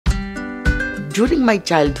During my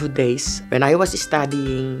childhood days, when I was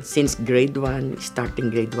studying since grade 1, starting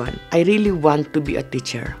grade 1, I really want to be a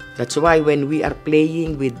teacher. That's why when we are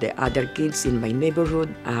playing with the other kids in my neighborhood,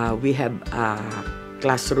 we have a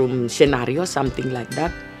classroom scenario, something like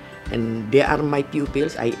that. And they are my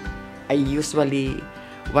pupils. I usually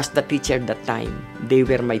was the teacher that time. They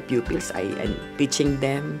were my pupils. I am teaching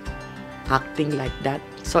them, acting like that.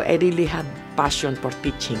 So I really have passion for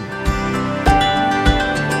teaching.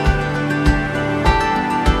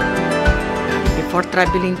 Before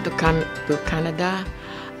traveling to Canada,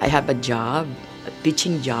 I have a job, a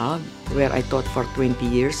teaching job, where I taught for 20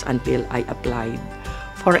 years until I applied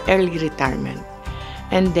for early retirement.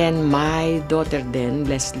 And then my daughter then,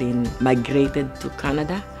 Leslyn, migrated to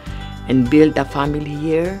Canada and built a family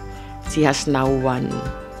here. She has now one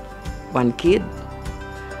kid.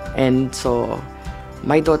 And so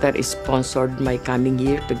my daughter is sponsored my coming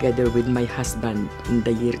year together with my husband in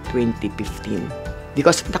the year 2015.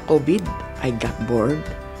 Because of the COVID, I got bored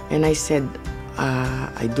and I said,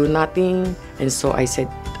 I do nothing. And so I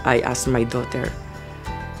asked my daughter,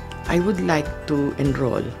 I would like to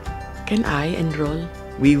enroll. Can I enroll?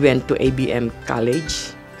 We went to ABM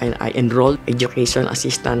College and I enrolled Education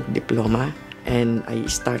Assistant Diploma, and I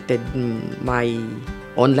started my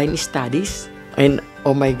online studies. And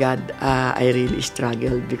oh my God, I really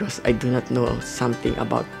struggled because I do not know something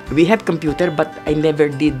about. We have computer, but I never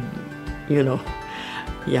did,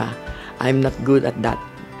 Yeah, I'm not good at that.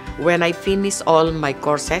 When I finished all my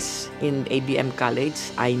courses in ABM College,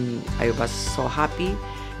 I was so happy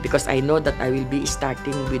because I know that I will be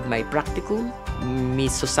starting with my practicum.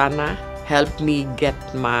 Miss Susana helped me get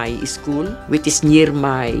my school, which is near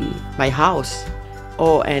my house.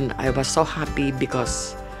 Oh, and I was so happy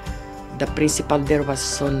because the principal there was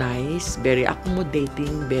so nice, very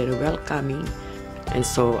accommodating, very welcoming. And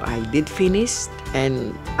so I did finish,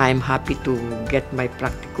 and I'm happy to get my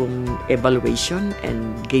practicum evaluation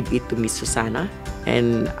and gave it to Miss Susana.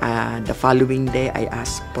 And the following day, I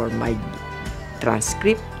asked for my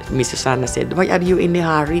transcript. Miss Susana said, "Why are you in a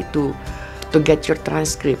hurry to get your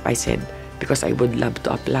transcript?" I said, "Because I would love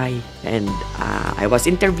to apply." And I was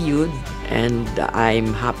interviewed, and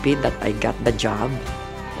I'm happy that I got the job.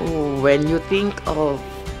 When you think of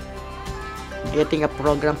getting a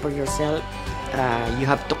program for yourself, you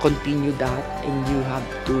have to continue that, and you have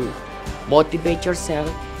to motivate yourself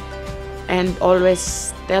and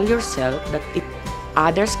always tell yourself that if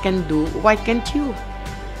others can do, why can't you?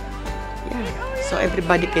 Yeah, so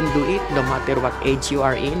everybody can do it, no matter what age you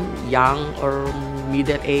are in, young or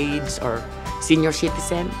middle age or senior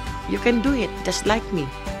citizen. You can do it just like me.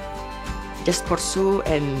 Just pursue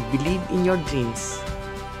and believe in your dreams.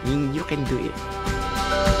 You can do it.